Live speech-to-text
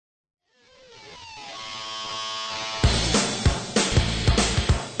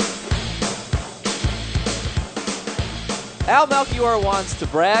Al Melchior wants to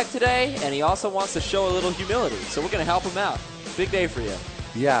brag today, and he also wants to show a little humility. So we're going to help him out. Big day for you.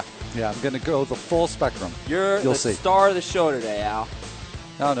 Yeah, I'm going to go the full spectrum. You'll see. Star of the show today, Al.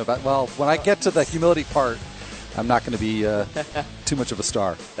 I don't know, but when I get to the humility part, I'm not going to be too much of a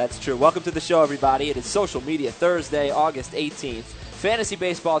star. That's true. Welcome to the show, everybody. It is Social Media Thursday, August 18th. Fantasy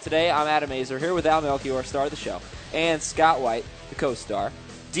Baseball today. I'm Adam Azer here with Al Melchior, star of the show, and Scott White, the co-star.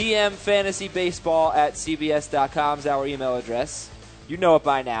 DM Fantasy Baseball at CBS.com is our email address. You know it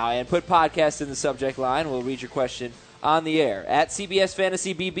by now. And put podcast in the subject line. We'll read your question on the air. At CBS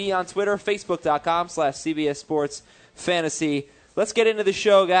Fantasy BB on Twitter, Facebook.com/CBS Sports Fantasy. Let's get into the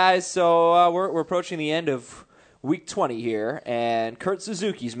show, guys. So we're approaching the end of Week 20 here, and Kurt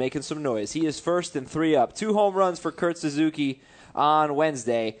Suzuki's making some noise. He is first and 3 up. 2 home runs for Kurt Suzuki on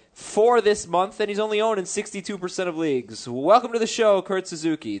Wednesday for this month, and he's only owned in 62% of leagues. Welcome to the show, Kurt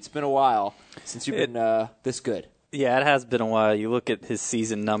Suzuki. It's been a while since you've been this good. Yeah, it has been a while. You look at his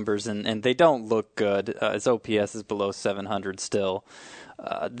season numbers, and they don't look good. His OPS is below 700 still.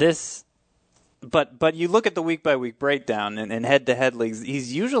 But you look at the week-by-week breakdown and head-to-head leagues,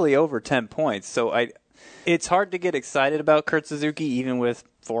 he's usually over 10 points. So it's hard to get excited about Kurt Suzuki, even with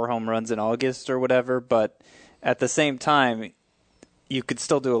 4 home runs in August or whatever. But at the same time, you could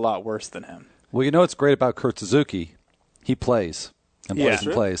still do a lot worse than him. Well, you know what's great about Kurt Suzuki? He plays and plays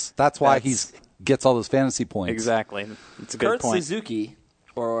and plays. That's why he gets all those fantasy points. Exactly. It's a good point. Kurt Suzuki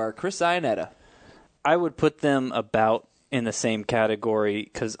or Chris Iannetta? I would put them about in the same category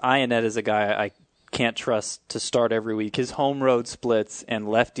because Iannetta is a guy I can't trust to start every week. His home road splits and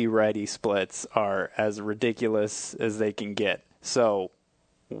lefty-righty splits are as ridiculous as they can get. So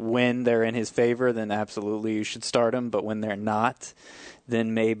when they're in his favor, then absolutely you should start him. But when they're not,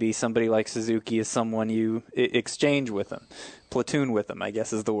 then maybe somebody like Suzuki is someone you exchange with him. Platoon with him, I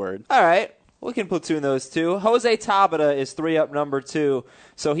guess is the word. All right. We can platoon those two. Jose Tabata is 3 up number 2,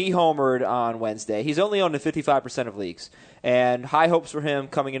 so he homered on Wednesday. He's only owned in 55% of leagues, and high hopes for him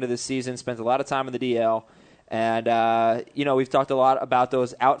coming into this season. Spent a lot of time in the DL, and we've talked a lot about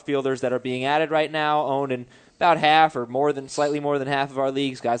those outfielders that are being added right now, owned in about half or slightly more than half of our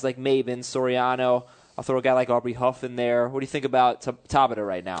leagues. Guys like Maben, Soriano. I'll throw a guy like Aubrey Huff in there. What do you think about Tabata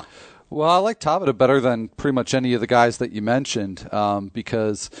right now? Well, I like Tabata better than pretty much any of the guys that you mentioned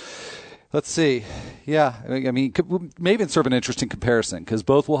because – let's see. Yeah, I mean, maybe it's sort of an interesting comparison because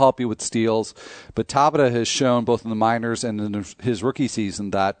both will help you with steals, but Tabata has shown both in the minors and in his rookie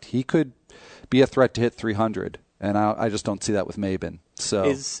season that he could be a threat to hit 300, and I just don't see that with Maben. So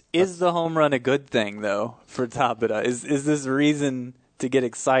is the home run a good thing though for Tabata? Is this reason to get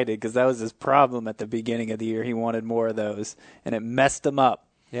excited? Because that was his problem at the beginning of the year. He wanted more of those, and it messed him up.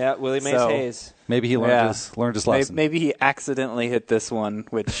 Yeah, Willie Mays Hayes. Maybe he learned his lesson. Maybe he accidentally hit this one,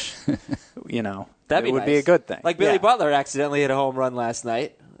 which, that would be a good thing. Like Billy Butler accidentally hit a home run last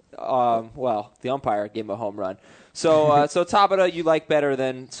night. The umpire gave him a home run. So Tabata you like better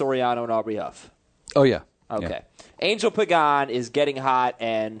than Soriano and Aubrey Huff? Oh, yeah. Okay. Yeah. Angel Pagan is getting hot,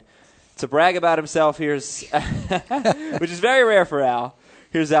 and to brag about himself, which is very rare for Al.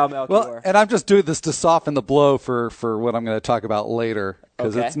 Here's Al Melchior. Well, and I'm just doing this to soften the blow for what I'm going to talk about later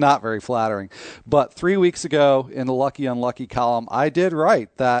because it's not very flattering. But 3 weeks ago in the Lucky Unlucky column, I did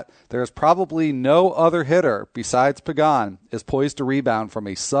write that there's probably no other hitter besides Pagan is poised to rebound from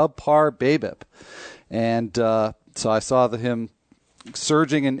a subpar BABIP. And so I saw him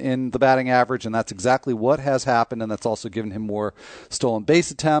surging in the batting average, and that's exactly what has happened, and that's also given him more stolen base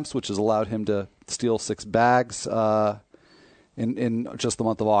attempts, which has allowed him to steal 6 bags in just the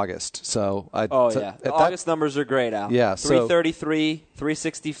month of August. So the August numbers are great, Al. Yeah, 333,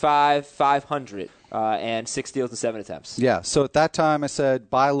 365, 500, and 6 steals and 7 attempts. Yeah, so at that time I said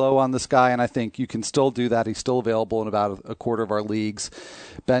buy low on this guy, and I think you can still do that. He's still available in about a quarter of our leagues,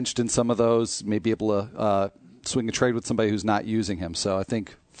 benched in some of those, may be able to swing a trade with somebody who's not using him. So I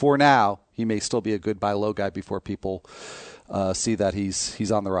think for now he may still be a good buy low guy before people see that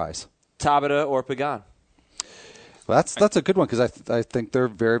he's on the rise. Tabata or Pagan? Well, that's a good one because I think they're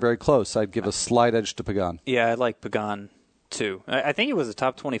very, very close. I'd give a slight edge to Pagan. Yeah, I like Pagan too. I think he was a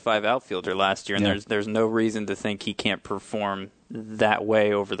top 25 outfielder last year, and there's no reason to think he can't perform that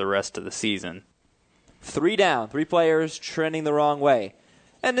way over the rest of the season. 3 down, 3 players trending the wrong way,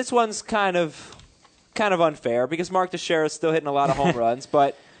 and this one's kind of unfair because Mark Teixeira is still hitting a lot of home runs,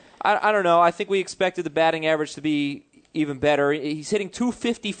 but I don't know. I think we expected the batting average to be even better. He's hitting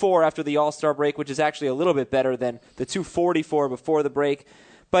 254 after the All-Star break, which is actually a little bit better than the 244 before the break.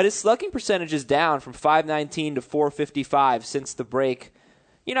 But his slugging percentage is down from 519 to 455 since the break.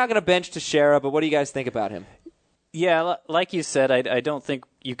 You're not going to bench Teixeira, but what do you guys think about him? Yeah, like you said, I don't think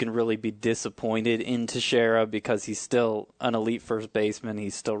you can really be disappointed in Teixeira because he's still an elite first baseman.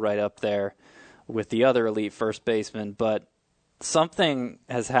 He's still right up there with the other elite first baseman, but something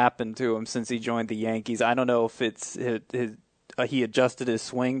has happened to him since he joined the Yankees. I don't know if it's he adjusted his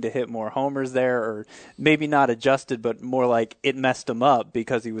swing to hit more homers there, or maybe not adjusted, but more like it messed him up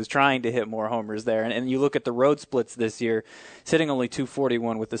because he was trying to hit more homers there. And you look at the road splits this year, he's hitting only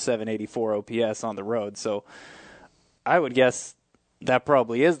 .241 with the .784 OPS on the road. So I would guess that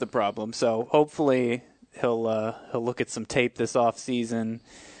probably is the problem. So hopefully he'll look at some tape this offseason,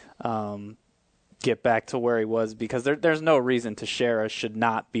 get back to where he was, because there's no reason Teixeira should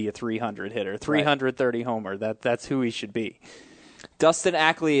not be a 300 hitter, 330 homer. That's who he should be. Dustin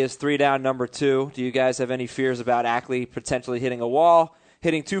Ackley is 3 down, number 2. Do you guys have any fears about Ackley potentially hitting a wall?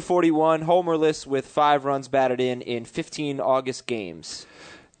 Hitting .241, homerless with 5 runs batted in 15 August games.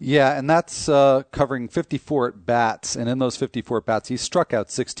 Yeah, and that's covering 54 at-bats, and in those 54 at-bats, he struck out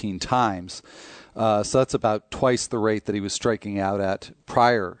 16 times. So that's about twice the rate that he was striking out at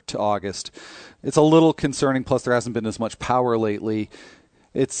prior to August. It's a little concerning, plus there hasn't been as much power lately.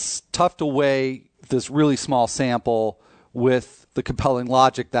 It's tough to weigh this really small sample with the compelling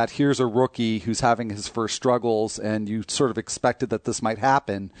logic that here's a rookie who's having his first struggles, and you sort of expected that this might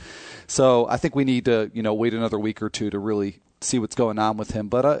happen. So I think we need to, wait another week or two to really see what's going on with him.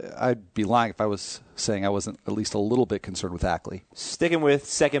 But I'd be lying if I was saying I wasn't at least a little bit concerned with Ackley. Sticking with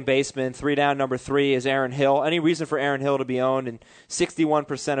second baseman, 3 down, number 3 is Aaron Hill. Any reason for Aaron Hill to be owned in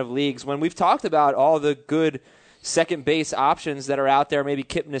 61% of leagues? When we've talked about all the good second base options that are out there, maybe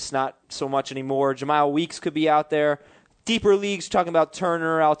Kipnis not so much anymore. Jemile Weeks could be out there. Deeper leagues, talking about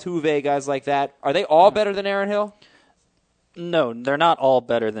Turner, Altuve, guys like that. Are they all better than Aaron Hill? No, they're not all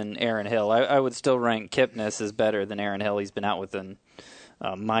better than Aaron Hill. I would still rank Kipnis as better than Aaron Hill. He's been out with a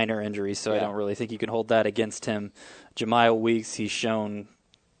minor injury, so I don't really think you can hold that against him. Jemile Weeks, he's shown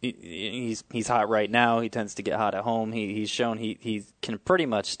he's hot right now. He tends to get hot at home. He's shown he can pretty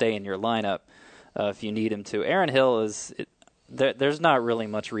much stay in your lineup if you need him to. Aaron Hill there's not really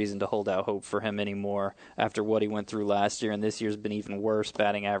much reason to hold out hope for him anymore after what he went through last year, and this year's been even worse,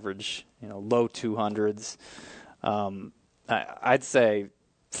 batting average, low 200s. I'd say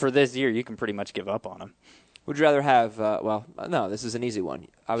for this year, you can pretty much give up on him. Would you rather have, no, this is an easy one.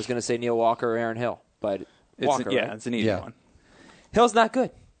 I was going to say Neil Walker or Aaron Hill, but Walker, right? It's an easy one. Hill's not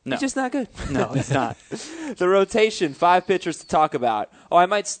good. No. He's just not good. No, he's not. The rotation, 5 pitchers to talk about. Oh, I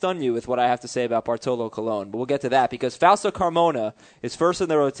might stun you with what I have to say about Bartolo Colon, but we'll get to that because Fausto Carmona is first in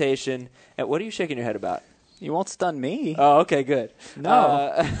the rotation. And what are you shaking your head about? You won't stun me. Oh, okay, good.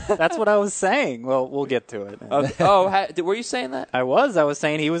 No, that's what I was saying. Well, we'll get to it. Okay. Were you saying that? I was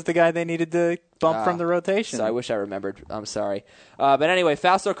saying he was the guy they needed to bump from the rotation. So I wish I remembered. I'm sorry. But anyway,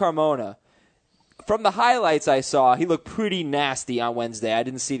 Fausto Carmona. From the highlights I saw, he looked pretty nasty on Wednesday. I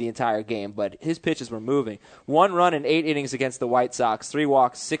didn't see the entire game, but his pitches were moving. 1 run in 8 innings against the White Sox, 3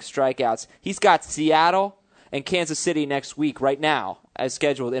 walks, 6 strikeouts. He's got Seattle and Kansas City next week right now as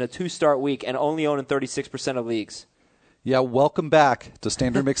scheduled in a 2-start week and only owned in 36% of leagues. Yeah, welcome back to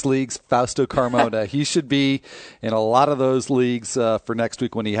Standard Mixed Leagues, Fausto Carmona. He should be in a lot of those leagues for next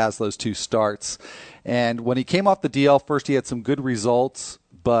week when he has those 2 starts. And when he came off the DL, first he had some good results,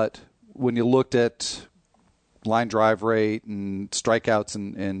 but when you looked at line drive rate and strikeouts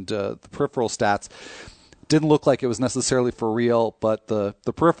and the peripheral stats, didn't look like it was necessarily for real, but the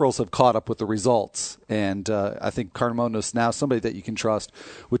peripherals have caught up with the results. And I think Carmona's now somebody that you can trust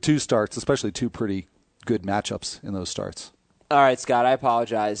with 2 starts, especially 2 pretty good matchups in those starts. All right, Scott, I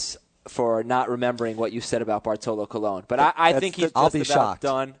apologize for not remembering what you said about Bartolo Colon, but I think he's I'll just be about shocked.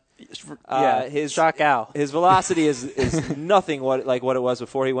 done. His shock Al. His velocity is nothing like what it was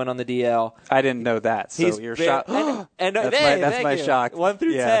before he went on the DL. I didn't know that. So you're shocked. That's my shock. 1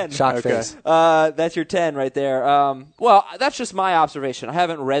 through 10. Shock face. That's your 10 right there. Well, that's just my observation. I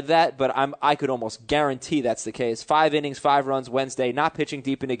haven't read that, but I could almost guarantee that's the case. 5 innings, 5 runs Wednesday, not pitching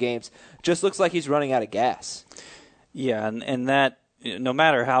deep into games. Just looks like he's running out of gas. Yeah, and that, no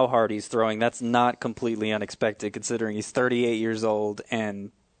matter how hard he's throwing, that's not completely unexpected considering he's 38 years old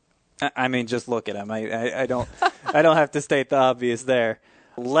and I mean, just look at him. I don't have to state the obvious there.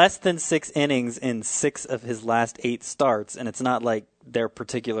 Less than 6 innings in 6 of his last 8 starts, and it's not like they're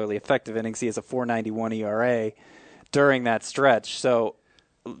particularly effective innings. He has a 4.91 ERA during that stretch. So,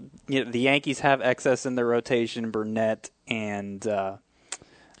 the Yankees have excess in their rotation. Burnett and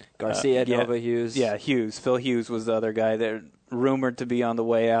Garcia, Nova, Hughes. Yeah, Hughes. Phil Hughes was the other guy. They're rumored to be on the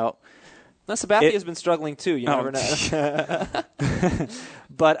way out. Now, Sabathia has been struggling too. You never know.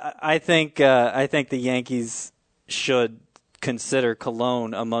 But I think the Yankees should consider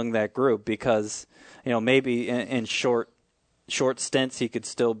Colon among that group because, maybe in short stints he could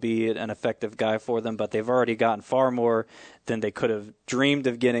still be an effective guy for them, but they've already gotten far more than they could have dreamed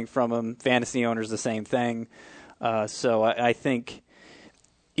of getting from him. Fantasy owners, the same thing. So I think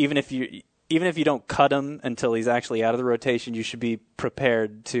even if you don't cut him until he's actually out of the rotation, you should be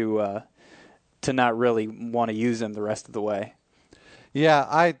prepared to not really want to use him the rest of the way.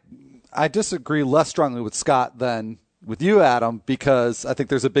 Yeah, I disagree less strongly with Scott than with you, Adam, because I think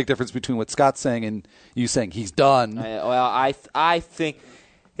there's a big difference between what Scott's saying and you saying he's done. I think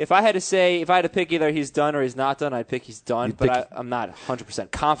if I had to pick either he's done or he's not done, I'd pick he's done. But I'm not 100%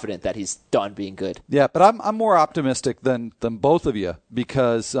 confident that he's done being good. Yeah, but I'm more optimistic than both of you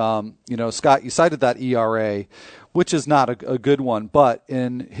because Scott, you cited that ERA, which is not a good one. But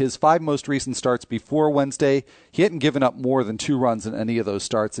in his 5 most recent starts before Wednesday, he hadn't given up more than 2 runs in any of those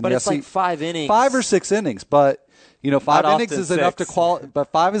starts. And but it's like 5 innings, 5 or 6 innings, but. 5 innings is enough to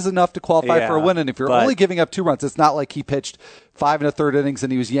but 5 is enough to qualify for a win. And if you're only giving up 2 runs, it's not like he pitched 5 1/3 innings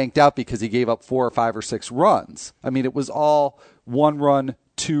and he was yanked out because he gave up 4 or 5 or 6 runs. I mean, it was all 1-run,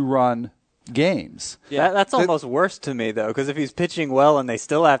 2-run games. Yeah, that's almost worse to me though, because if he's pitching well and they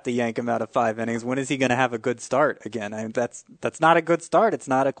still have to yank him out of 5 innings, when is he going to have a good start again? I mean, that's not a good start. It's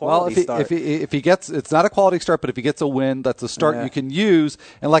not a quality start. If he gets, it's not a quality start, but if he gets a win, that's a start you can use.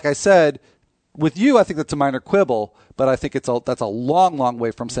 And like I said. With you, I think that's a minor quibble, but I think that's a long, long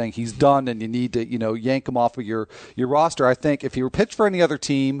way from saying he's done and you need to, yank him off of your roster. I think if he were pitched for any other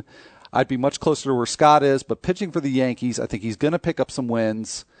team, I'd be much closer to where Scott is. But pitching for the Yankees, I think he's going to pick up some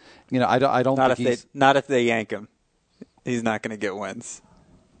wins. I don't think he's not if they yank him. He's not going to get wins.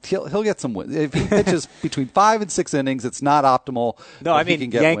 He'll get some wins. If he pitches between 5 and 6 innings, it's not optimal. No, I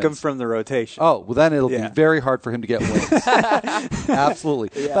mean yank him from the rotation. Oh, well, then it'll be very hard for him to get wins. Absolutely.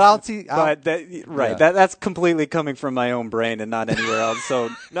 Yeah. But I'll see. That's completely coming from my own brain and not anywhere else.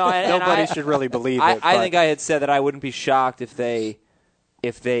 So nobody should really believe it. I think I had said that I wouldn't be shocked if they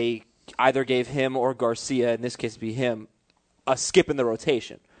either gave him or Garcia, in this case be him, a skip in the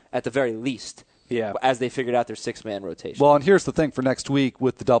rotation at the very least. Yeah, as they figured out their 6-man rotation. Well, and here's the thing for next week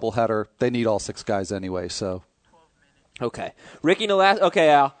with the doubleheader, they need all 6 guys anyway. So, okay, Ricky Nolasco. Okay,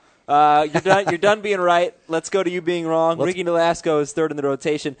 Al, you're done. You're done being right. Let's go to you being wrong. Ricky Nolasco is 3rd in the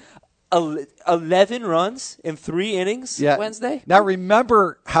rotation. 11 runs in 3 innings Wednesday. Now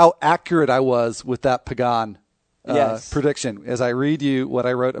remember how accurate I was with that Pagan prediction as I read you what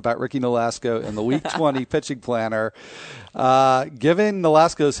I wrote about Ricky Nolasco in the Week 20 pitching planner. Given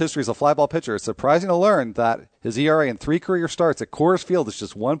Nolasco's history as a fly ball pitcher, it's surprising to learn that his ERA in 3 career starts at Coors Field is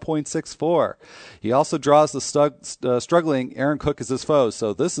just 1.64. He also draws the struggling Aaron Cook as his foe,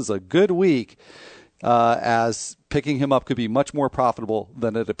 so this is a good week as picking him up could be much more profitable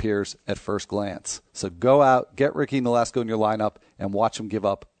than it appears at first glance. So go out, get Ricky Nolasco in your lineup, and watch him give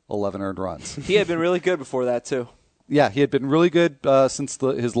up 11 earned runs. He had been really good before that, too. Yeah, he had been really good since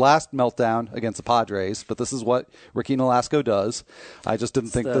his last meltdown against the Padres, but this is what Ricky Nolasco does. I just didn't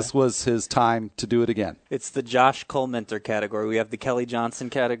think this was his time to do it again. It's the Josh Collmenter category. We have the Kelly Johnson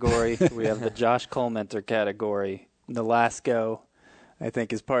category. We have the Josh Collmenter category. Nolasco, I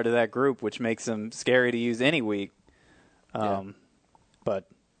think, is part of that group, which makes him scary to use any week. But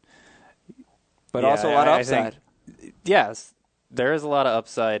also a lot of upside. Yes, there is a lot of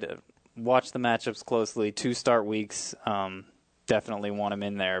upside. Watch the matchups closely. 2 start weeks, definitely want him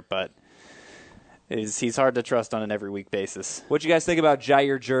in there, but he's hard to trust on an every week basis. What do you guys think about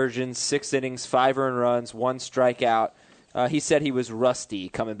Jair Jurgens? 6 innings, 5 earned runs, 1 strikeout. He said he was rusty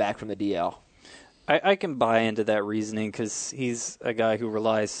coming back from the DL. I can buy into that reasoning because he's a guy who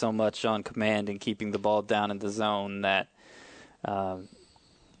relies so much on command and keeping the ball down in the zone that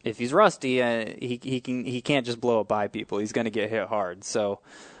if he's rusty, he can't just blow it by people. He's going to get hit hard. So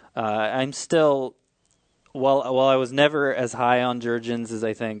I'm still, while I was never as high on Jurgens as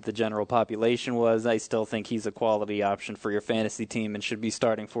I think the general population was, I still think he's a quality option for your fantasy team and should be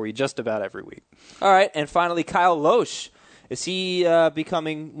starting for you just about every week. All right, and finally, Kyle Lohse. Is he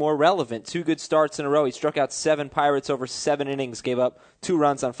becoming more relevant? 2 good starts in a row. He struck out 7 Pirates over 7 innings, gave up 2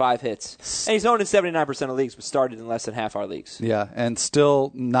 runs on 5 hits. And he's owned in 79% of leagues, but started in less than half our leagues. Yeah, and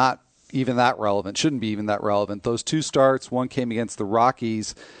still not even that relevant. Shouldn't be even that relevant. Those 2 starts, one came against the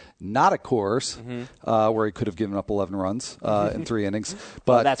Rockies, not a Coors, where he could have given up 11 runs in 3 innings.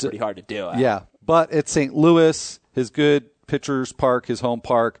 But that's pretty hard to do. Yeah, but it's St. Louis, his good pitcher's park, his home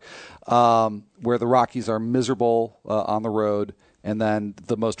park, where the Rockies are miserable on the road, and then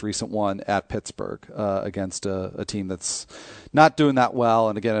the most recent one at Pittsburgh against a team that's not doing that well,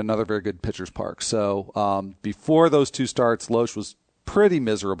 and again, another very good pitcher's park. So before those 2 starts, Lohse was pretty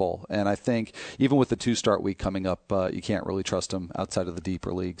miserable. And I think even with the 2-start week coming up, you can't really trust him outside of the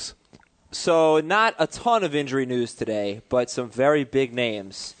deeper leagues. So not a ton of injury news today, but some very big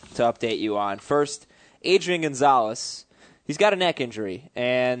names to update you on. First, Adrian Gonzalez. He's got a neck injury,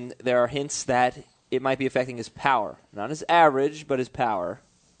 and there are hints that it might be affecting his power. Not his average, but his power.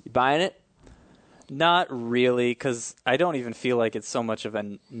 You buying it? Not really, because I don't even feel like it's so much of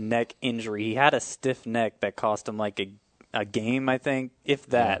a neck injury. He had a stiff neck that cost him like a game, I think, if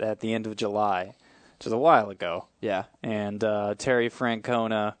that, at the end of July, which is a while ago. Yeah. And Terry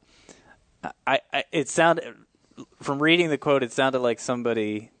Francona, it sounded, from reading the quote, it sounded like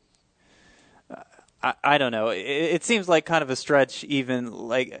somebody, I don't know. It seems like kind of a stretch, even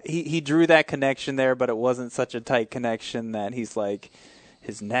like he drew that connection there, but it wasn't such a tight connection that he's like,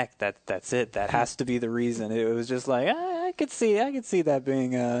 his neck, that's it. That has to be the reason. It was just like I could see that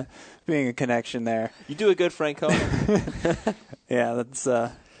being a connection there. You do a good Francona. Yeah,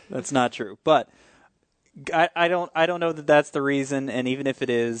 that's not true. But I don't know that that's the reason. And even if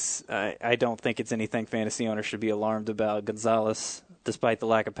it is, I don't think it's anything fantasy owners should be alarmed about. Gonzalez, despite the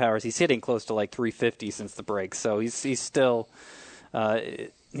lack of powers, he's hitting close to like 350 since the break. So he's still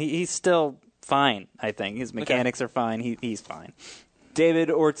he's still fine. I think his mechanics are fine. He's fine.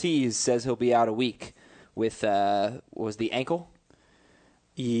 David Ortiz says he'll be out a week with, what was the ankle?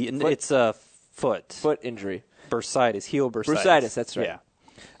 It's a foot. Foot injury. Bursitis, heel bursitis. Bursitis, that's right.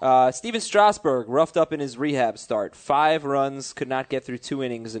 Yeah. Steven Strasburg roughed up in his rehab start. 5 runs, could not get through 2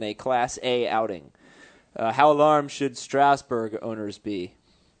 innings in a Class A outing. How alarmed should Strasburg owners be?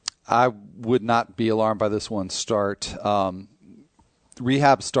 I would not be alarmed by this one start.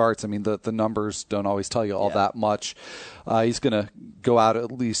 Rehab starts, I mean, the numbers don't always tell you all that much. He's going to go out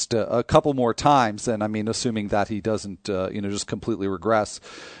at least a couple more times, and I mean, assuming that he doesn't, just completely regress,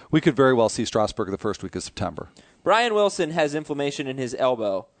 we could very well see Strasburg the first week of September. Brian Wilson has inflammation in his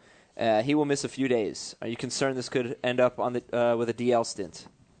elbow. He will miss a few days. Are you concerned this could end up on with a DL stint?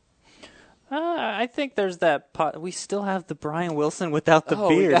 I think there's that we still have the Brian Wilson without the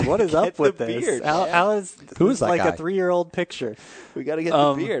beard. What is up with this? Beard, Who is that like guy? a 3-year-old picture. We got to get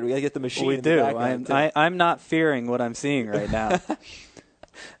the beard. We got to get the machine. We in do. The background, I'm not fearing what I'm seeing right now.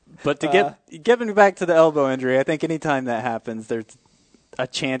 But to getting back to the elbow injury, I think anytime that happens, there's a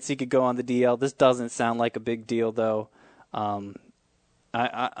chance he could go on the DL. This doesn't sound like a big deal, though.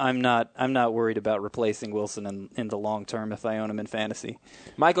 I'm not worried about replacing Wilson in the long term if I own him in fantasy.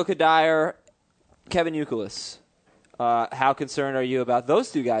 Michael Kadire, Kevin Youkilis. How concerned are you about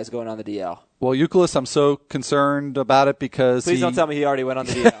those two guys going on the DL? Well, Youkilis, I'm so concerned about it because Please don't tell me he already went on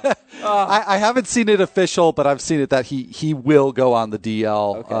the DL. I haven't seen it official, but I've seen it that he will go on the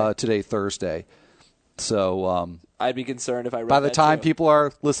DL today, Thursday. So I'd be concerned if I read by the that time too. people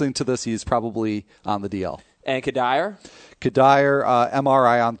are listening to this, he's probably on the DL. And Kadire? Kadire,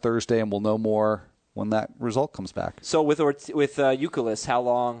 MRI on Thursday, and we'll know more when that result comes back. So with Youkilis, how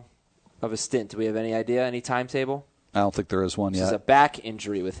long of a stint? Do we have any idea, any timetable? I don't think there is one This yet. is a back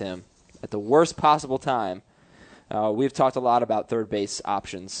injury with him at the worst possible time. We've talked a lot about third base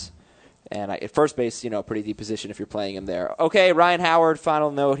options. And at first base, pretty deep position if you're playing him there. Okay, Ryan Howard, final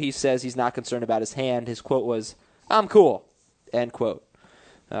note. He says he's not concerned about his hand. His quote was, "I'm cool," end quote.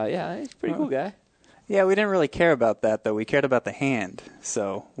 Yeah, he's a pretty cool guy. Yeah, we didn't really care about that, though. We cared about the hand.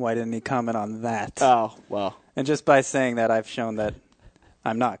 So why didn't he comment on that? Oh, well. And just by saying that, I've shown that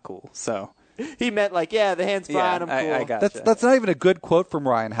I'm not cool. So he meant like, yeah, the hand's fine, I'm cool. I gotcha. That's not even a good quote from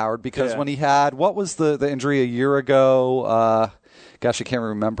Ryan Howard because when he had, what was the injury a year ago? Gosh, I can't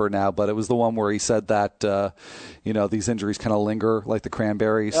remember now, but it was the one where he said that, these injuries kind of linger like the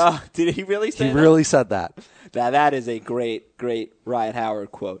cranberries. Oh, did he really say that? He really said that. Now, that is a great, great Ryan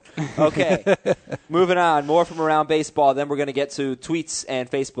Howard quote. Okay, moving on. More from around baseball. Then we're going to get to tweets and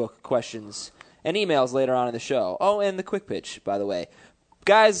Facebook questions and emails later on in the show. Oh, and the quick pitch, by the way.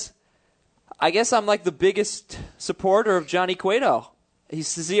 Guys, I guess I'm like the biggest supporter of Johnny Cueto.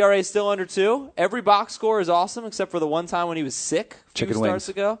 His ERA is still under 2. Every box score is awesome except for the one time when he was sick a few starts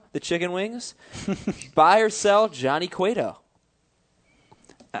ago. The chicken wings. Buy or sell Johnny Cueto?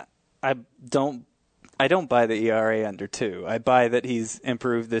 I don't buy the ERA under 2. I buy that he's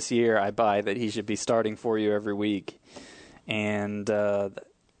improved this year. I buy that he should be starting for you every week. And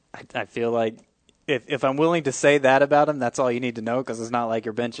I feel like if I'm willing to say that about him, that's all you need to know because it's not like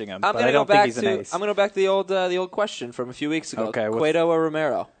you're benching him. But I don't think he's an ace. I'm going to go back to the old question from a few weeks ago. Okay, Cueto or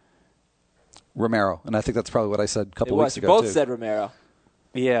Romero? Romero, and I think that's probably what I said a couple weeks ago. Both too. said Romero.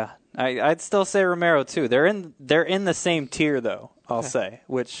 Yeah, I'd still say Romero too. They're in the same tier though. I'll say,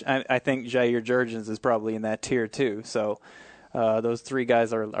 which I think Jair Jurgens is probably in that tier too. So those 3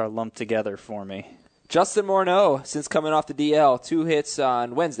 guys are lumped together for me. Justin Morneau, since coming off the DL, 2 hits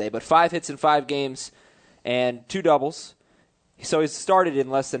on Wednesday, but 5 hits in 5 games and 2 doubles. So he's started in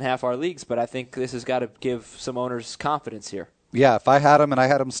less than half our leagues, but I think this has got to give some owners confidence here. Yeah, if I had him and I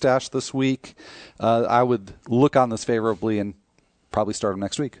had him stashed this week, I would look on this favorably and probably start him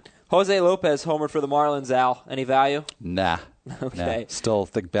next week. Jose Lopez homered for the Marlins, Al. Any value? Nah. Okay. Nah. Still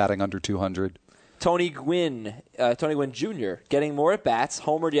think batting under 200. Tony Gwynn Jr. getting more at-bats,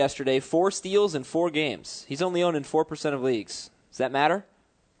 homered yesterday, 4 steals in 4 games. He's only owned in 4% of leagues. Does that matter?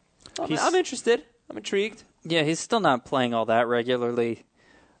 I'm interested. I'm intrigued. Yeah, he's still not playing all that regularly.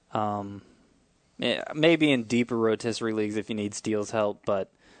 Maybe in deeper rotisserie leagues if you need steals help,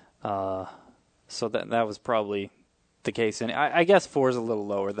 but so that was probably the case. And I guess 4 is a little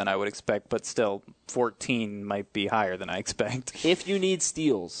lower than I would expect, but still 14 might be higher than I expect. If you need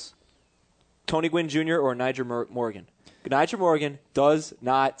steals, Tony Gwynn Jr. or Nyjer Morgan? Nyjer Morgan does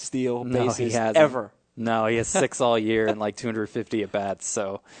not steal bases ever. No, he has 6 all year and like 250 at-bats.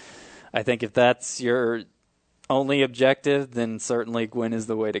 So I think if that's your only objective, then certainly Gwynn is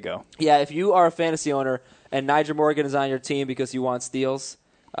the way to go. Yeah, if you are a fantasy owner and Nyjer Morgan is on your team because you want steals,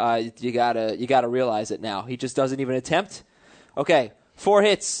 you gotta realize it now. He just doesn't even attempt. Okay, 4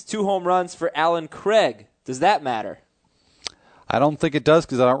 hits, 2 home runs for Alan Craig. Does that matter? I don't think it does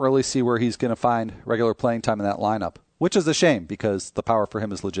because I don't really see where he's going to find regular playing time in that lineup, which is a shame because the power for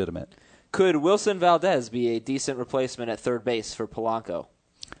him is legitimate. Could Wilson Valdez be a decent replacement at third base for Polanco?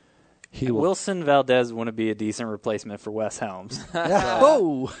 Wilson Valdez wouldn't be a decent replacement for Wes Helms.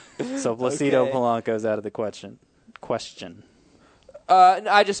 So Placido Polanco's out of the question.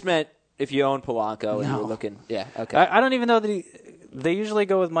 I just meant if you own Polanco and you were looking. Yeah, okay. I don't even know that they usually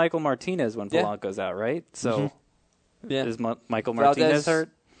go with Michael Martinez when Polanco's out, right? So is Michael Martinez hurt?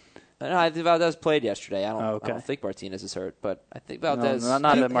 No, I think Valdez played yesterday. I don't think Martinez is hurt, but I think Valdez. No,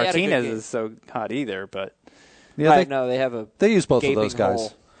 not that Martinez is so hot either, but they use both of those guys.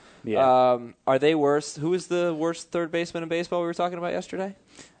 Hole. Yeah. Are they worse? Who is the worst third baseman in baseball we were talking about yesterday?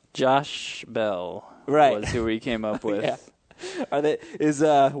 Josh Bell was who we came up with. Yeah. Is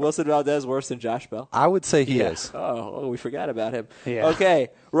Wilson Valdez worse than Josh Bell? I would say he is. Oh, we forgot about him. Yeah. Okay,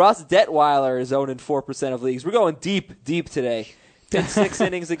 Ross Detweiler is owned in 4% of leagues. We're going deep today. Pitched 6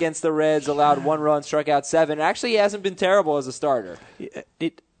 innings against the Reds, allowed 1 run, struck out 7. Actually, he hasn't been terrible as a starter.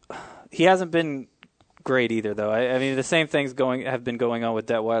 He hasn't been great either, though. I mean, the same things have been going on with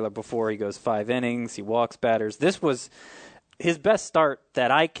Detweiler before. He goes 5 innings, he walks batters. This was his best start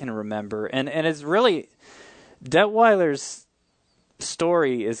that I can remember, and it's really Detweiler's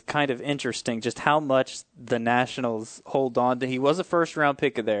story is kind of interesting, just how much the Nationals hold on to. He was a first-round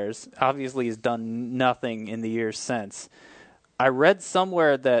pick of theirs. Obviously, he's done nothing in the years since. I read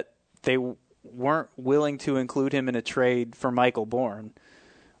somewhere that they weren't willing to include him in a trade for Michael Bourne,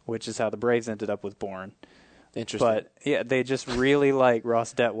 which is how the Braves ended up with Bourne. Interesting. But, yeah, they just really like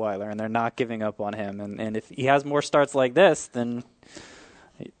Ross Detweiler, and they're not giving up on him. And if he has more starts like this, then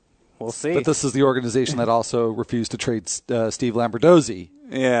we'll see. But this is the organization that also refused to trade Steve Lambertozzi.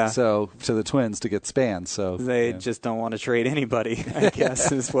 Yeah. So to the Twins to get Span. So they just don't want to trade anybody, I guess,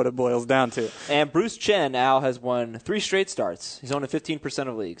 is what it boils down to. And Bruce Chen, Al, has won 3 straight starts. He's owned in 15%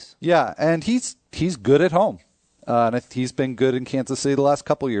 of leagues. Yeah, and he's good at home. And he's been good in Kansas City the last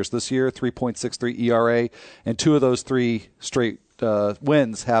couple of years. This year, 3.63 ERA, and 2 of those 3 straight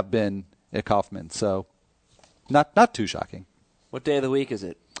wins have been at Kauffman. So not too shocking. What day of the week is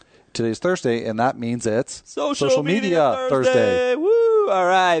it? Today's Thursday, and that means it's Social Media Thursday. Woo! All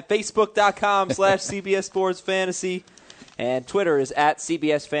right. Facebook.com/CBS Sports Fantasy. And Twitter is at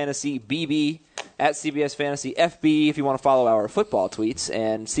CBS Fantasy BB, at CBS Fantasy FB if you want to follow our football tweets,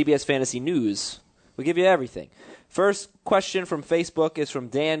 and CBS Fantasy News. We give you everything. First question from Facebook is from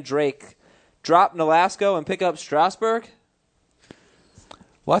Dan Drake. Drop Nolasco and pick up Strasburg?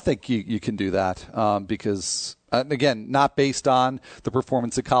 Well, I think you can do that because, again, not based on the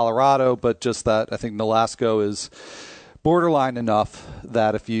performance of Colorado, but just that I think Nolasco is borderline enough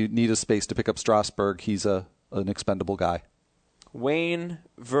that if you need a space to pick up Strasburg, he's an expendable guy. Wayne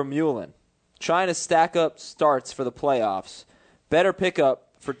Vermeulen. Trying to stack up starts for the playoffs. Better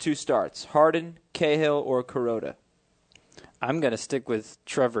pickup for 2 starts. Harden, Cahill, or Kuroda? I'm going to stick with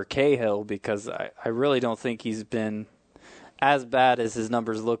Trevor Cahill because I really don't think he's been as bad as his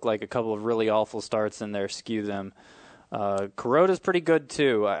numbers look like. A couple of really awful starts in there skew them. Kuroda's pretty good,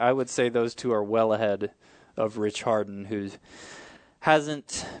 too. I would say those 2 are well ahead of Rich Harden, who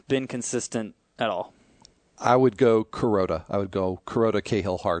hasn't been consistent at all. I would go Kuroda. I would go Kuroda,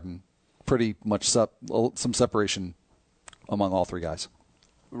 Cahill, Harden. Pretty much some separation among all 3 guys.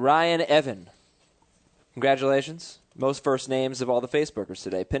 Ryan Evan. Congratulations. Most first names of all the Facebookers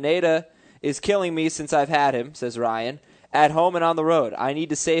today. Pineda is killing me since I've had him, says Ryan. At home and on the road. I need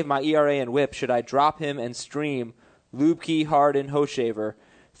to save my ERA and whip. Should I drop him and stream Lubke, Harden, Hoshaver,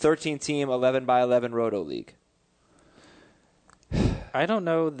 13-team, 11x11 Roto League? I don't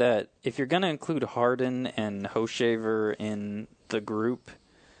know that if you're going to include Harden and Hoshaver in the group,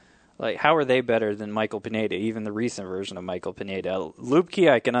 like, how are they better than Michael Pineda, even the recent version of Michael Pineda? Lubke,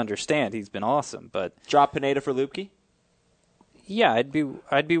 I can understand. He's been awesome, but... Drop Pineda for Lubke? Yeah, I'd be.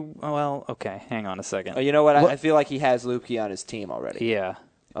 Well, okay, hang on a second. Oh, you know what? I feel like he has Lubke on his team already. Yeah.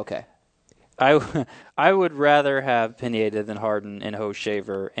 Okay. I would rather have Pineda than Harden and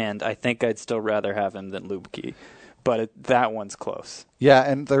Hoshaver, and I think I'd still rather have him than Lubke. But that one's close. Yeah,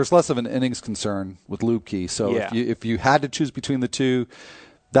 and there's less of an innings concern with Lubke. So if you had to choose between the two,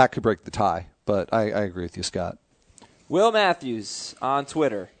 that could break the tie. But I agree with you, Scott. Will Matthews on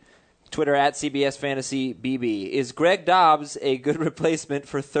Twitter at CBS Fantasy BB. Is Greg Dobbs a good replacement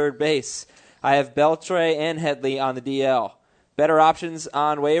for third base? I have Beltre and Headley on the DL. Better options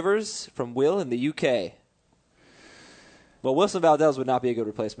on waivers from Will in the UK. Well, Wilson Valdez would not be a good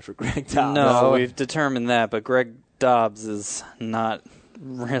replacement for Greg Dobbs. No, we've determined that, but Greg Dobbs is not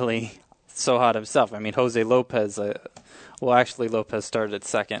really so hot himself. I mean, Jose Lopez, Lopez started at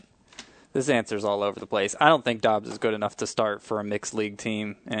second. This answer's all over the place. I don't think Dobbs is good enough to start for a mixed league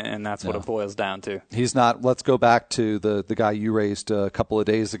team, and that's what it boils down to. He's not. Let's go back to the guy you raised a couple of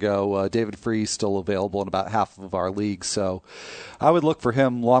days ago. David Freese still available in about half of our leagues, so I would look for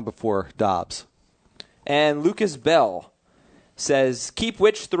him long before Dobbs. And Lucas Bell says, keep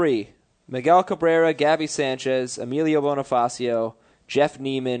which three? Miguel Cabrera, Gabby Sanchez, Emilio Bonifacio, Jeff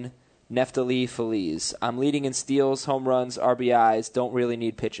Neiman, Neftali Feliz. I'm leading in steals, home runs, RBIs. Don't really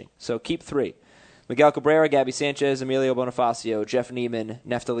need pitching. So keep three. Miguel Cabrera, Gabby Sanchez, Emilio Bonifacio, Jeff Neiman,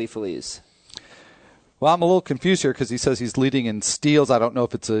 Neftali Feliz. Well, I'm a little confused here because he says he's leading in steals. I don't know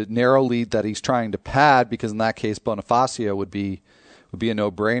if it's a narrow lead that he's trying to pad, because in that case Bonifacio would be a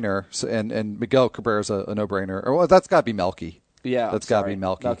no-brainer. So, and Miguel Cabrera's a no-brainer. Or, well, that's got to be Melky. Yeah, that's got to be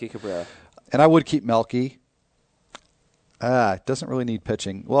Melky. Melky Cabrera. And I would keep Melky. It doesn't really need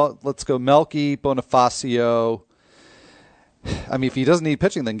pitching. Well, let's go Melky, Bonifacio. I mean, if he doesn't need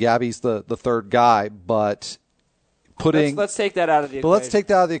pitching, then Gabby's the third guy. But let's take that out of the equation. But let's take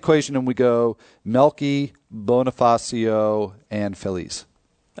that out of the equation, and we go Melky, Bonifacio, and Feliz.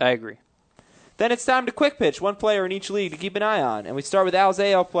 I agree. Then it's time to quick pitch one player in each league to keep an eye on. And we start with Al's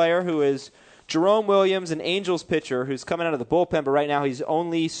AL player, who is Jerome Williams, an Angels pitcher who's coming out of the bullpen, but right now he's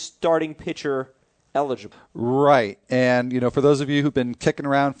only starting pitcher eligible. Right. And, for those of you who've been kicking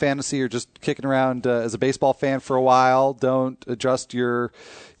around fantasy or just kicking around as a baseball fan for a while, don't adjust your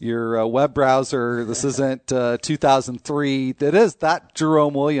web browser. This isn't 2003. It is that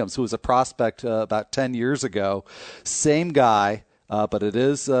Jerome Williams, who was a prospect about 10 years ago. Same guy. But it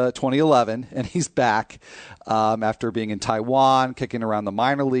is 2011, and he's back after being in Taiwan, kicking around the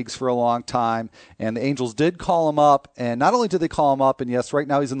minor leagues for a long time. And the Angels did call him up, and not only did they call him up, and yes, right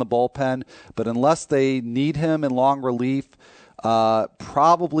now he's in the bullpen, but unless they need him in long relief,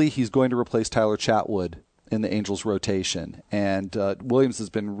 probably he's going to replace Tyler Chatwood in the Angels rotation. And Williams has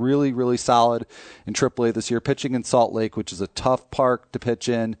been really, really solid in AAA this year, pitching in Salt Lake, which is a tough park to pitch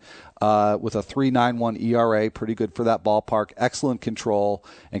in, with a 3.91 ERA, pretty good for that ballpark. Excellent control,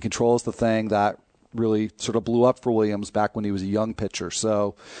 and control is the thing that really sort of blew up for Williams back when he was a young pitcher.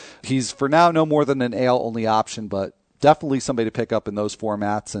 So he's, for now, no more than an AL-only option, but definitely somebody to pick up in those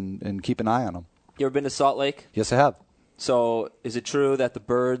formats and keep an eye on him. You ever been to Salt Lake? Yes, I have. So is it true that the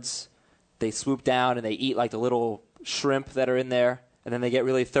birds, they swoop down and they eat like the little shrimp that are in there, and then they get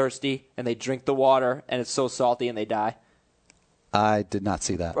really thirsty and they drink the water and it's so salty and they die? I did not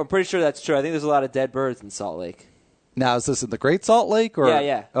see that. I'm pretty sure that's true. I think there's a lot of dead birds in Salt Lake. Now, is this in the Great Salt Lake? Or?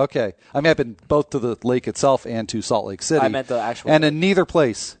 Yeah. Okay. I mean, I've been both to the lake itself and to Salt Lake City. I meant the actual And lake. in neither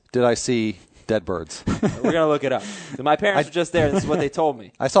place did I see dead birds. We're going to look it up. My parents were just there. This is what they told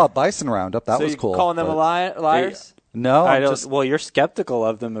me. I saw a bison roundup. That was cool. So you're calling them liars? No. Well, you're skeptical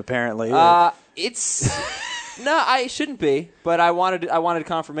of them, apparently. It's... No, I shouldn't be, but I wanted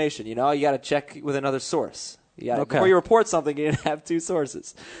confirmation. You got to check with another source. Before you report something, you have two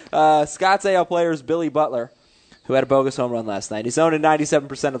sources. Scott's AL player is Billy Butler, who had a bogus home run last night. He's owned in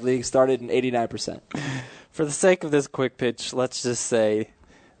 97% of the league, started in 89%. For the sake of this quick pitch, let's just say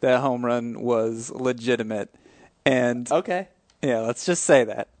that home run was legitimate. And okay. Yeah, let's just say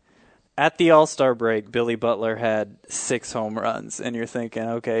that. At the All-Star break, Billy Butler had 6 home runs, and you're thinking,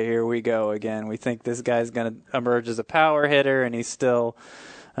 okay, here we go again. We think this guy's going to emerge as a power hitter, and he's still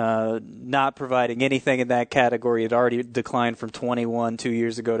not providing anything in that category. He'd already declined from 21 2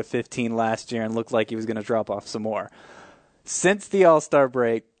 years ago to 15 last year and looked like he was going to drop off some more. Since the All-Star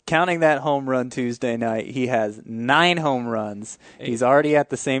break, counting that home run Tuesday night, he has 9 home runs. He's already at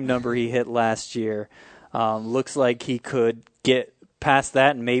the same number he hit last year. Looks like he could get past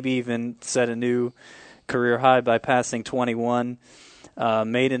that and maybe even set a new career high by passing 21.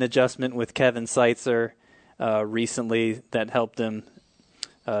 Made an adjustment with Kevin Seitzer recently that helped him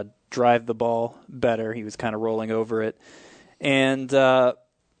drive the ball better. He was kind of rolling over it. And,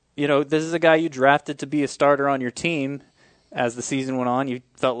 this is a guy you drafted to be a starter on your team. As the season went on, you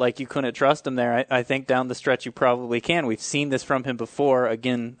felt like you couldn't trust him there. I think down the stretch you probably can. We've seen this from him before.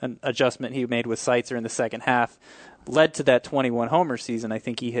 Again, an adjustment he made with Seitzer in the second half led to that 21 homer season. I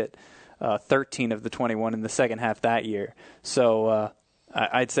think he hit 13 of the 21 in the second half that year. So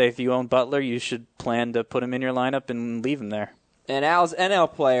I'd say if you own Butler, you should plan to put him in your lineup and leave him there. And Al's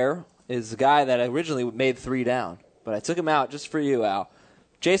NL player is a guy that I originally made 3 down, but I took him out just for you, Al.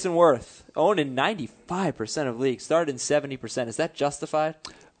 Jason Worth, owned in 95% of leagues, started in 70%. Is that justified?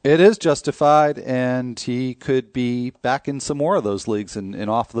 It is justified, and he could be back in some more of those leagues and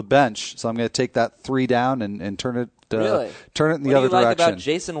off the bench. So I'm going to take that 3 down and turn it in the other direction. What do you like about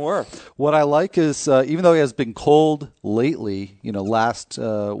Jason Worth? What I like is, even though he has been cold lately, last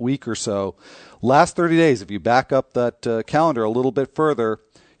week or so, last 30 days, if you back up that calendar a little bit further,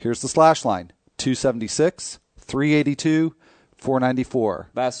 here's the slash line: 276, 382, 494.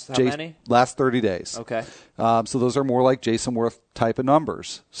 Last how many? Last 30 days. Okay. So those are more like Jason Worth type of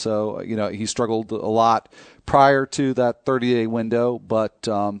numbers. So, he struggled a lot prior to that 30-day window, but,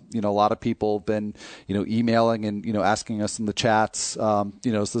 a lot of people have been, emailing and, asking us in the chats,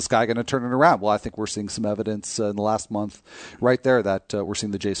 is this guy going to turn it around? Well, I think we're seeing some evidence in the last month right there that we're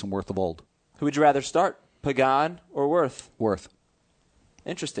seeing the Jason Worth of old. Who would you rather start, Pagan or Worth? Worth.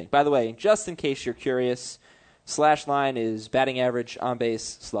 Interesting. By the way, just in case you're curious, slash line is batting average, on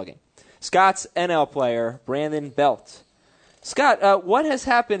base, slugging. Scott's NL player, Brandon Belt. Scott, what has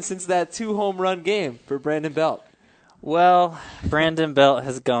happened since that 2-home run game for Brandon Belt? Well, Brandon Belt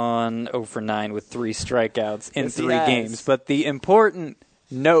has gone 0 for 9 with 3 strikeouts in 3 games. But the important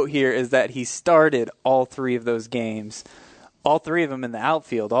note here is that he started all 3 of those games. All 3 of them in the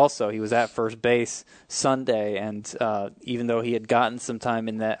outfield also. He was at first base Sunday, and even though he had gotten some time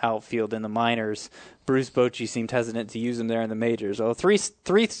in the outfield in the minors, Bruce Bochy seemed hesitant to use him there in the majors. Well, three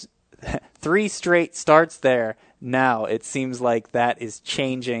straight starts there now. It seems like that is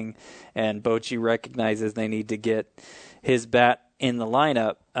changing, and Bochy recognizes they need to get his bat in the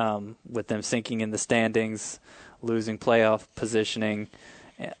lineup with them sinking in the standings, losing playoff positioning.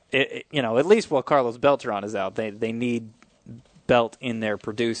 At least while Carlos Beltran is out, they need Belt in there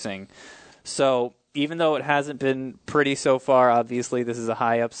producing. So even though it hasn't been pretty so far, obviously this is a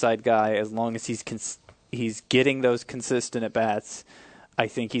high upside guy. As long as he's getting those consistent at bats, I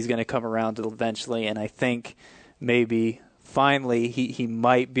think he's going to come around eventually, and I think maybe finally he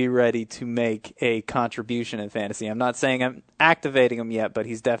might be ready to make a contribution in fantasy. I'm not saying I'm activating him yet, but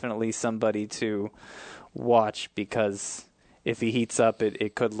he's definitely somebody to watch because if he heats up,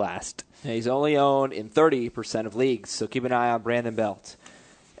 it could last. He's only owned in 30% of leagues, so keep an eye on Brandon Belt.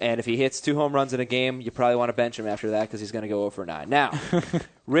 And if he hits 2 home runs in a game, you probably want to bench him after that because he's going to go 0 for 9. Now,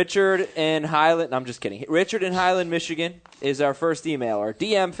 Richard in Highland, I'm just kidding. Richard in Highland, Michigan is our first emailer.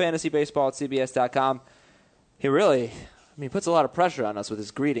 DMFantasyBaseball@CBS.com. He really, puts a lot of pressure on us with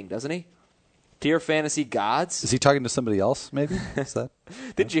his greeting, doesn't he? Dear Fantasy Gods. Is he talking to somebody else, maybe? Is that?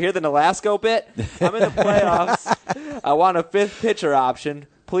 Did you hear the Nolasco bit? I'm in the playoffs. I want a 5th pitcher option.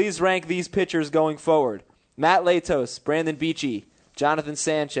 Please rank these pitchers going forward. Matt Latos, Brandon Beachy, Jonathan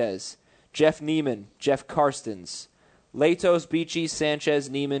Sanchez, Jeff Neiman, Jeff Karstens. Latos, Beachy, Sanchez,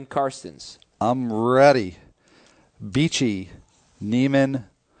 Neiman, Karstens. I'm ready. Beachy, Neiman,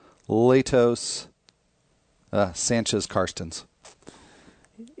 Latos, Sanchez, Karstens.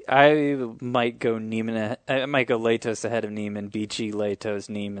 I might go Neiman. I might go Latos ahead of Neiman, Beachy, Latos,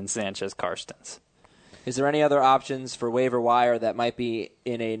 Neiman, Sanchez, Karstens. Is there any other options for waiver wire that might be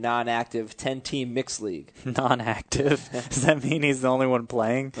in a non-active 10-team mixed league? Non-active? Does that mean he's the only one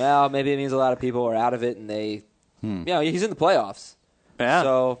playing? Well, maybe it means a lot of people are out of it and they, he's in the playoffs. Yeah.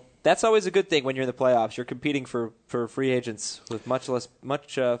 So that's always a good thing when you're in the playoffs. You're competing for free agents with much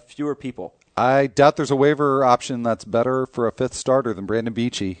fewer people. I doubt there's a waiver option that's better for a 5th starter than Brandon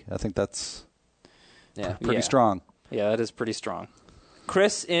Beachy. I think that's pretty strong. Yeah, that is pretty strong.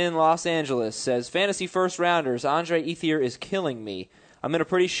 Chris in Los Angeles says, Fantasy first-rounders, Andre Ethier is killing me. I'm in a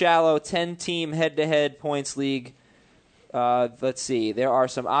pretty shallow 10-team head-to-head points league. Let's see. There are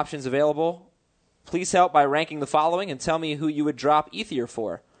some options available. Please help by ranking the following and tell me who you would drop Ethier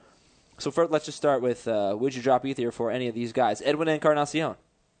for. So first, let's just start with, would you drop Ethier for any of these guys? Edwin Encarnacion?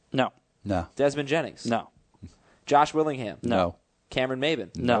 No. No. Desmond Jennings? No. Josh Willingham? No. Cameron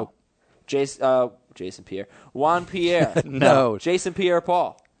Maben. No. Jason Pierre. Juan Pierre. No. Jason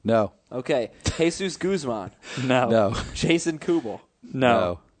Pierre-Paul. No. Okay. Jesus Guzman. No. No. Jason Kubel.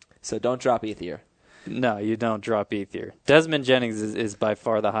 No. So don't drop Ethier. No, you don't drop Ethier. Desmond Jennings is by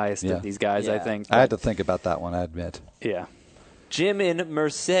far the highest of these guys, I think. I had to think about that one, I admit. Yeah. Jim in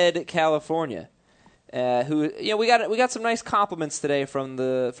Merced, California. We got some nice compliments today from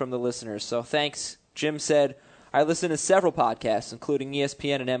the listeners. So thanks. Jim said, I listen to several podcasts, including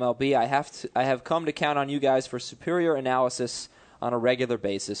ESPN and MLB. I have come to count on you guys for superior analysis on a regular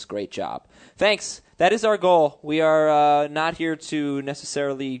basis. Great job. Thanks. That is our goal. We are not here to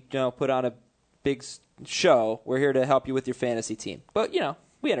necessarily put on a big show. We're here to help you with your fantasy team. But,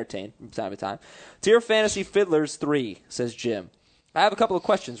 we entertain from time to time. Dear Fantasy Fiddlers 3, says Jim. I have a couple of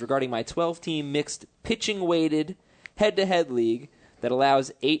questions regarding my 12-team mixed pitching-weighted head-to-head league that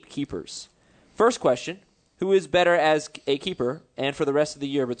allows 8 keepers. First question, who is better as a keeper and for the rest of the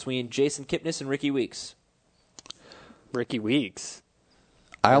year between Jason Kipnis and Ricky Weeks? Ricky Weeks.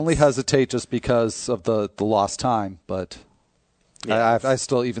 I only hesitate just because of the lost time, but I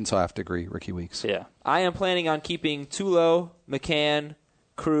still, even so, I have to agree. Ricky Weeks. Yeah. I am planning on keeping Tulo, McCann,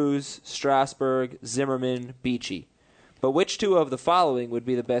 Cruz, Strasburg, Zimmerman, Beachy. But which 2 of the following would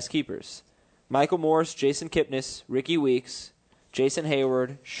be the best keepers? Michael Morse, Jason Kipnis, Ricky Weeks, Jason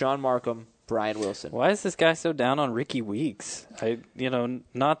Hayward, Sean Markham, Brian Wilson. Why is this guy so down on Ricky Weeks?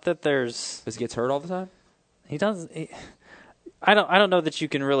 Not that there's... Because he gets hurt all the time? He doesn't... I don't know that you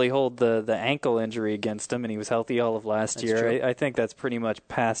can really hold the ankle injury against him, and he was healthy all of last year. I think that's pretty much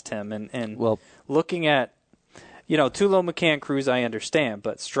past him. And looking at, Tulo, McCann, Cruz, I understand,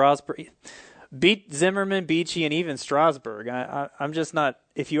 but Strasburg, beat Zimmerman, Beachy, and even Strasburg. I'm just not.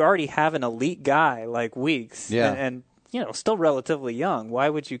 If you already have an elite guy like Weeks, and still relatively young, why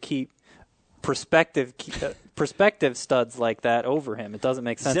would you keep prospective studs like that over him? It doesn't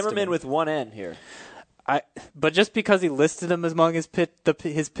make sense. Zimmerman with 1 N here. But just because he listed him among his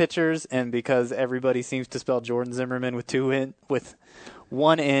pitchers, and because everybody seems to spell Jordan Zimmerman with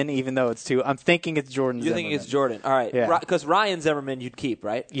 1 N, even though it's 2, I'm thinking it's Jordan Zimmerman. You're thinking it's Jordan. All right. Yeah. Because Ryan Zimmerman you'd keep,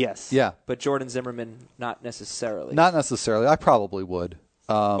 right? Yes. Yeah. But Jordan Zimmerman, not necessarily. Not necessarily. I probably would.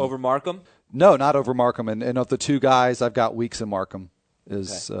 Over Markham? No, not over Markham. And of the 2 guys, I've got Weeks and Markham. I've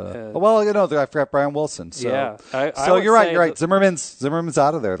got Brian Wilson. So, yeah. So you're right. You're right. Zimmerman's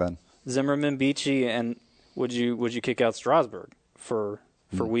out of there then. Zimmerman, Beachy, and would you kick out Strasburg for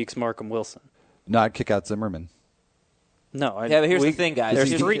Weeks, Markham, Wilson? No, I'd kick out Zimmerman. No. But here's the thing, guys.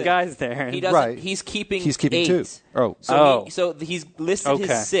 There's 3 guys there. He doesn't. Right. He's keeping 8. 2. Oh. So he's listed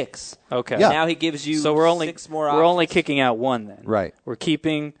his 6. Okay. Yeah. Now he gives you so we're only 6 more options. We're only kicking out 1 then. Right. We're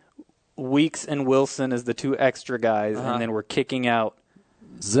keeping Weeks and Wilson as the 2 extra guys, and then we're kicking out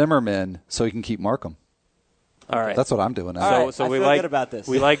Zimmerman so he can keep Markham. All right. That's what I'm doing now. All right. So I we feel like good about this.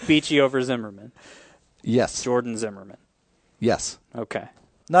 We like Beachy over Zimmerman. Yes. Jordan Zimmerman. Yes. Okay.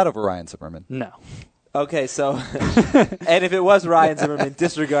 Not over Ryan Zimmerman. No. Okay, so, and if it was Ryan Zimmerman,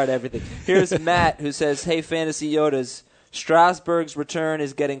 disregard everything. Here's Matt, who says, hey, Fantasy Yodas, Strasburg's return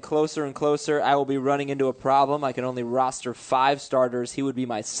is getting closer and closer. I will be running into a problem. I can only roster 5 starters. He would be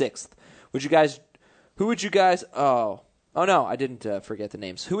my 6th. Oh, no, I didn't forget the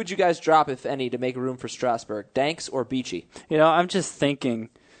names. Who would you guys drop, if any, to make room for Strasburg? Danks or Beachy? I'm just thinking,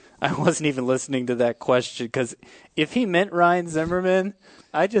 I wasn't even listening to that question, because if he meant Ryan Zimmerman,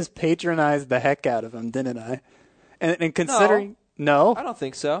 I just patronized the heck out of him, didn't I? And considering... No? I don't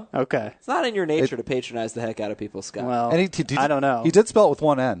think so. Okay. It's not in your nature to patronize the heck out of people, Scott. Well, and I don't know. He did spell it with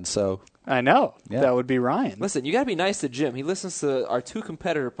 1 N, so... I know. Yeah. That would be Ryan. Listen, you got to be nice to Jim. He listens to our 2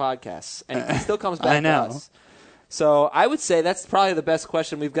 competitor podcasts, and he still comes back I know. to us. So I would say that's probably the best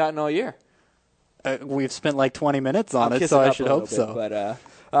question we've gotten all year. We've spent like 20 minutes on it, so I should hope so.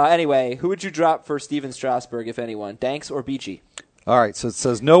 But anyway, who would you drop for Steven Strasburg, if anyone? Danks or Beachy? All right, so it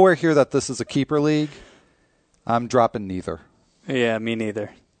says nowhere here that this is a keeper league. I'm dropping neither. Yeah, me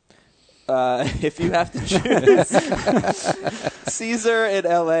neither. If you have to choose Caesar and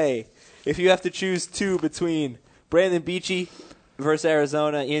L.A., if you have to choose 2 between Brandon Beachy versus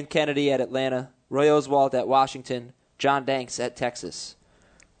Arizona, Ian Kennedy at Atlanta, Roy Oswalt at Washington, John Danks at Texas,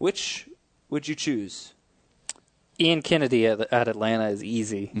 which would you choose? Ian Kennedy at Atlanta is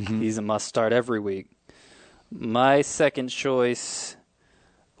easy. Mm-hmm. He's a must-start every week. My second choice,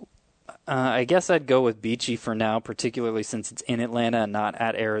 I guess I'd go with Beachy for now, particularly since it's in Atlanta and not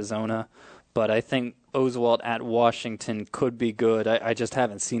at Arizona. But I think Oswalt at Washington could be good. I just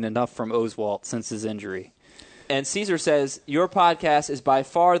haven't seen enough from Oswalt since his injury. And Caesar says, your podcast is by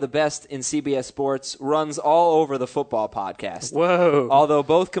far the best in CBS Sports, runs all over the football podcast. Whoa. Although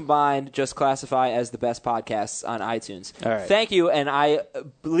both combined just classify as the best podcasts on iTunes. All right. Thank you, and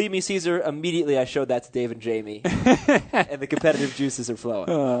believe me, Caesar, immediately I showed that to Dave and Jamie. And the competitive juices are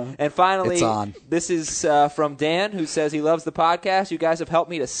flowing. And finally, it's on. This is from Dan, who says he loves the podcast. You guys have helped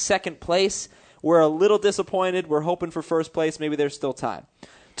me to second place. We're a little disappointed. We're hoping for first place. Maybe there's still time.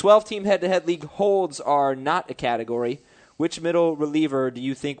 12-team head-to-head league holds are not a category. Which middle reliever do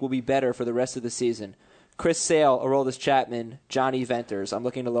you think will be better for the rest of the season? Chris Sale, Aroldis Chapman, Johnny Venters. I'm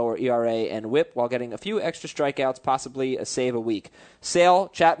looking to lower ERA and WHIP while getting a few extra strikeouts, possibly a save a week. Sale,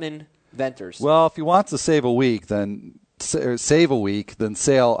 Chapman, Venters. Well, if he wants to save a week, then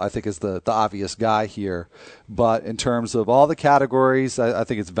Sale, I think, is the obvious guy here. But in terms of all the categories, I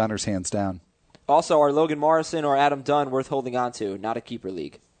think it's Venters hands down. Also, are Logan Morrison or Adam Dunn worth holding on to? Not a keeper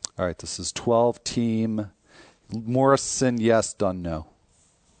league. All right, this is 12-team. Morrison, yes. Dunn, no.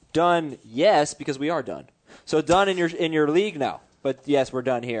 Dunn, yes, because we are done. So Dunn in your league, no. But yes, we're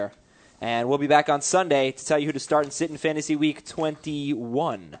done here. And we'll be back on Sunday to tell you who to start and sit in Fantasy Week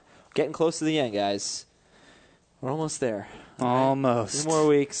 21. Getting close to the end, guys. We're almost there. Almost. 2 more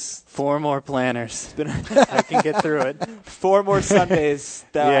weeks. 4 more planners. I can get through it. 4 more Sundays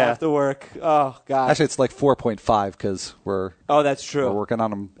that I have to work. Oh, God. Actually, it's like 4.5 because that's true. We're working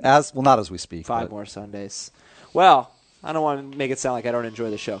on them not as we speak. 5 more Sundays. Well, I don't want to make it sound like I don't enjoy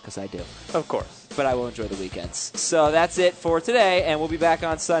the show, because I do. Of course. But I will enjoy the weekends. So that's it for today, and we'll be back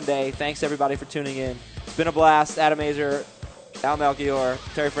on Sunday. Thanks, everybody, for tuning in. It's been a blast. Adam Azer, Al Melchior,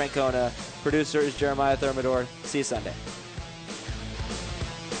 Terry Francona. Producer is Jeremiah Thermidor. See you Sunday.